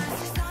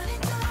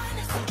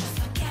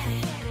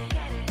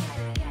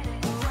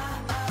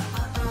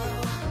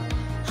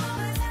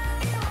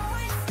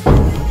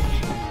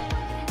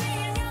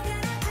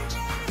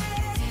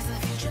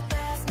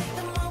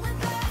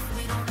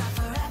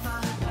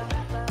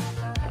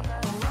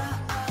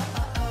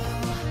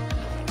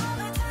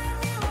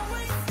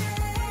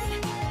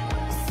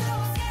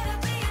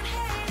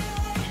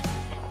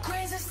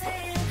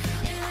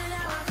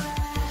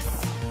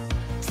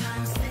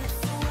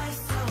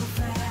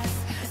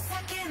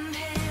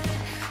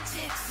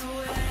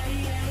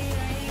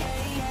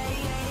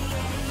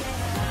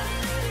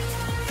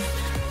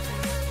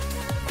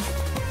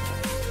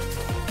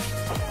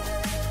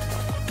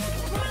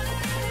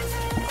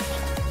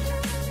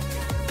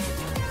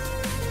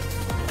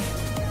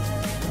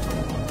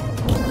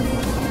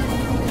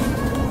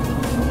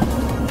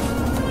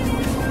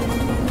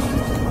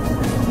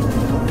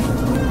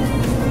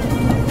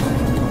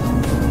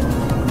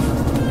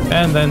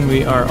 And then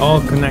we are all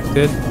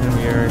connected,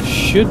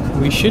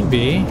 and we should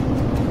be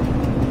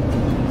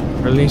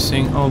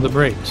releasing all the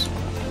brakes,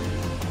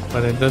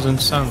 but it doesn't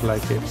sound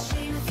like it.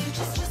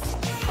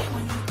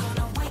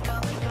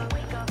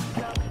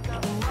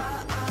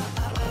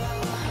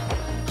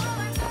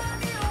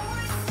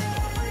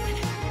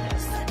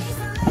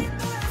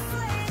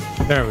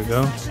 There we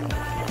go.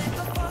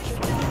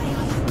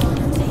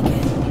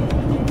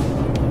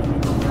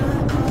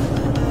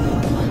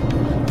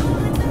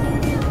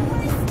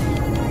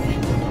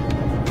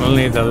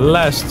 Only the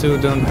last two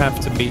don't have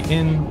to be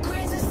in.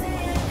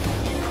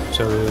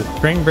 So the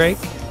spring brake.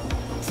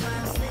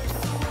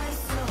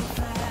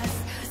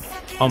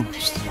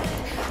 Almost.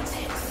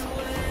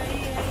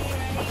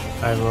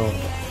 I will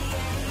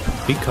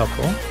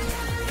decouple.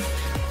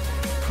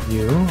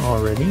 You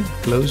already.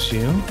 Close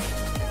you.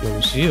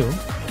 Close you.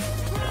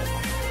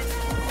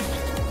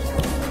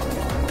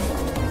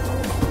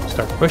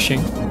 Start pushing.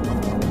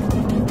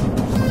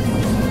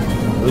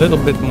 A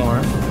little bit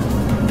more.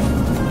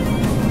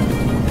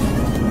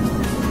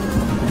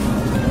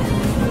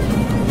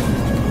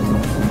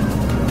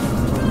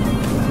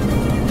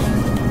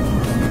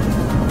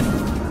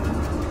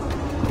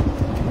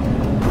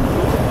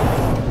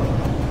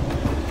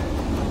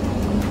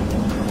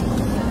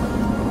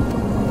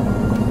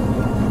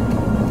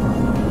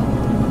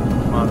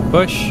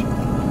 Push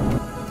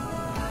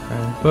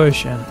and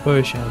push and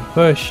push and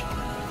push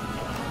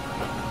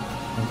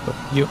and put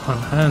you on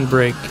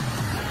handbrake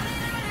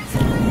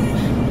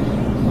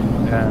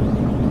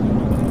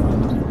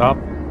and stop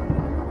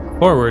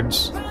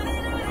forwards.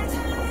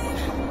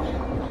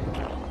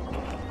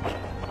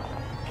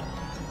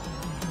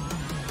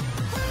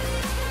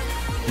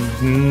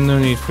 No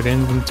need for the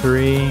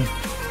inventory.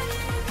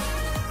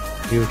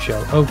 You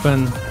shall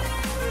open.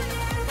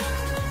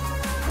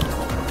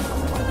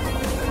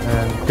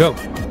 And go.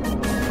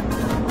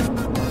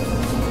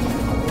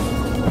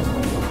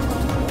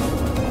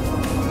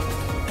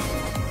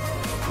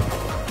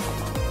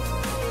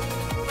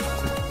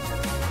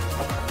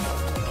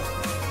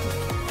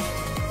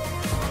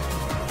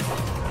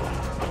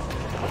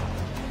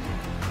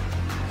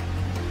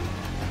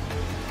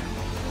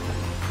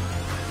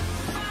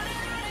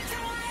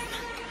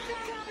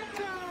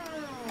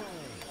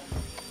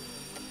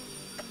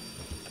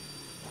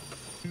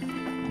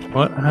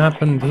 What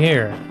happened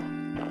here?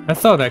 I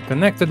thought I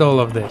connected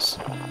all of this.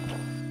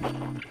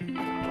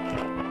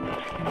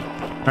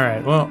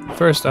 Alright, well,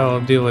 first I'll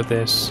deal with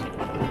this.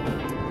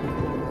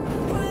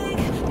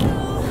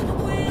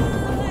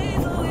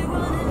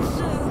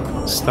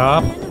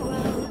 Stop.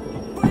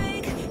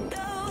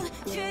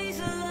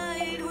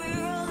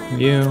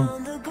 You.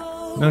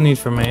 No need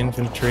for my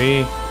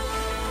infantry.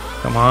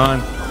 Come on.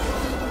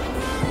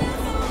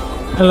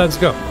 And let's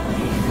go.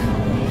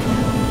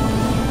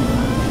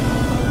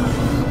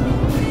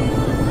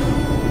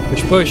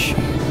 Push, push.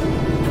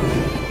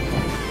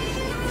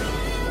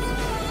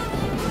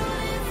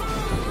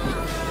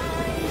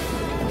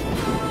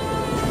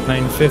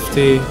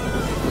 950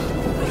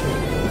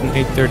 and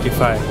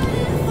 835.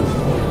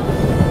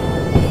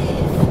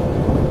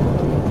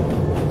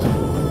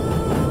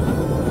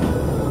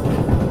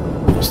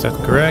 Is that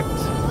correct?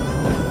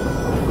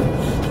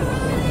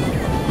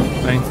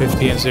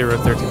 950 and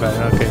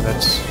 035. Okay,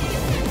 that's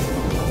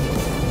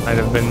might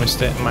have been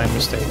my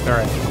mistake. All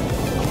right.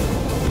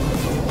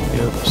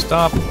 You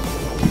stop.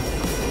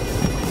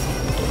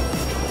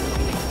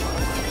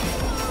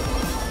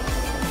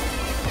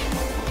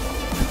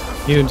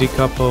 You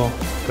decouple.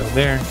 Go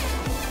there.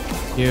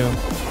 You.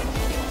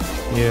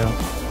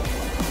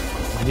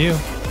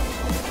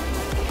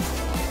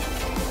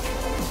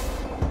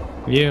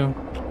 You.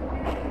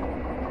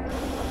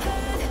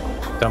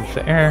 Dump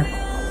the air.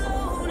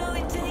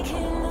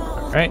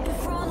 Alright.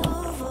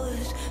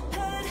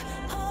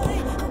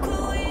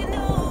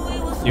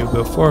 You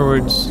go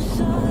forwards.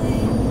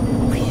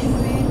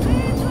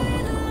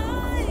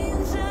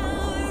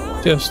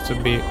 Just to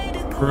be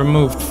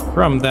removed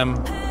from them.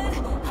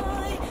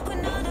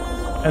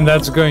 And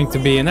that's going to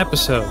be an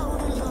episode.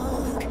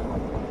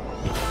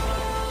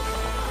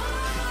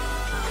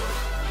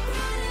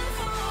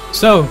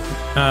 So,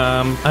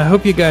 I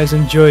hope you guys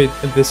enjoyed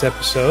this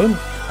episode.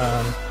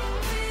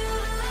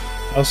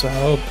 Also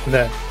hope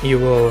that you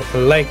will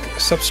like,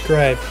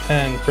 subscribe,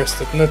 and press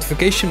the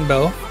notification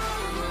bell.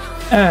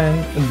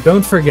 And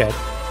don't forget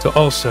to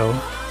also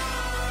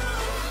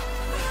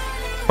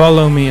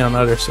follow me on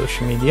other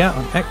social media,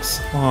 on X,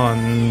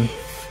 on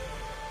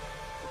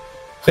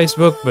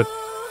Facebook, but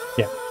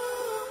yeah,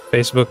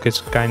 Facebook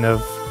is kind of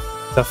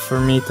tough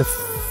for me to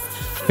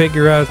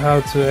figure out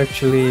how to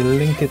actually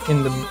link it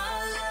in the...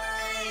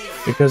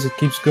 because it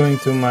keeps going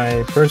to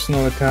my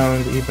personal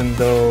account, even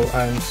though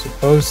I'm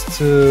supposed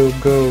to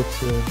go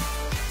to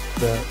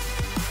the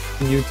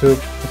YouTube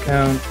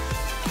account.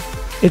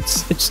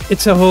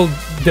 It's a whole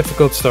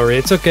difficult story.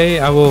 It's okay,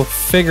 I will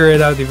figure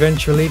it out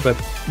eventually, but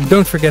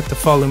don't forget to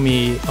follow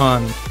me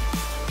on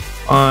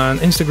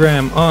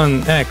Instagram,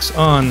 on X,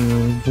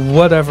 on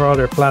whatever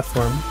other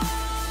platform,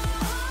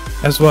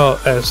 as well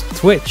as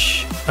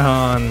Twitch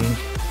on...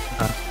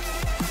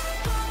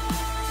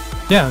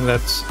 yeah,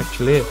 that's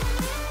actually it.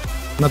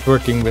 Not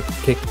working with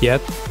Kick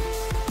yet.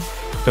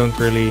 Don't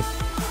really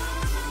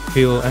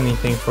feel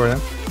anything for them.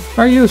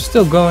 Are you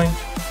still going?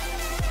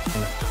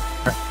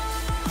 Right.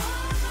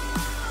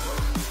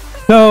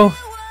 So,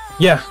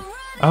 yeah.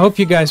 I hope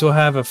you guys will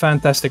have a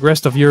fantastic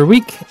rest of your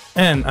week.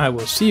 And I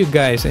will see you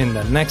guys in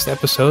the next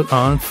episode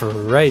on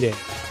Friday.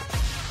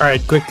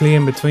 Alright, quickly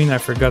in between, I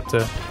forgot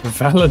to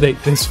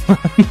validate this one.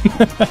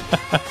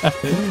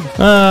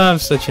 I'm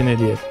such an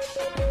idiot.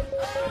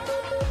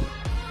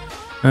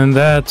 And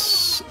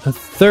that's a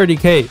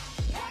 30k.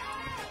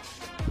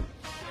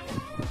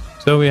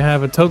 So we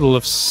have a total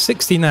of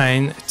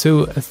 69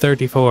 to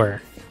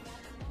 34.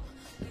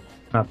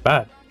 Not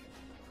bad.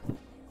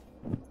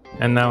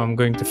 And now I'm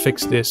going to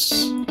fix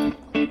this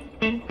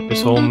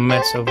whole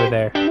mess over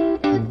there.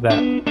 That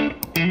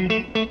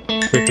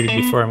quickly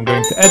before I'm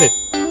going to edit.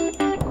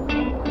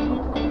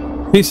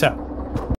 Peace out.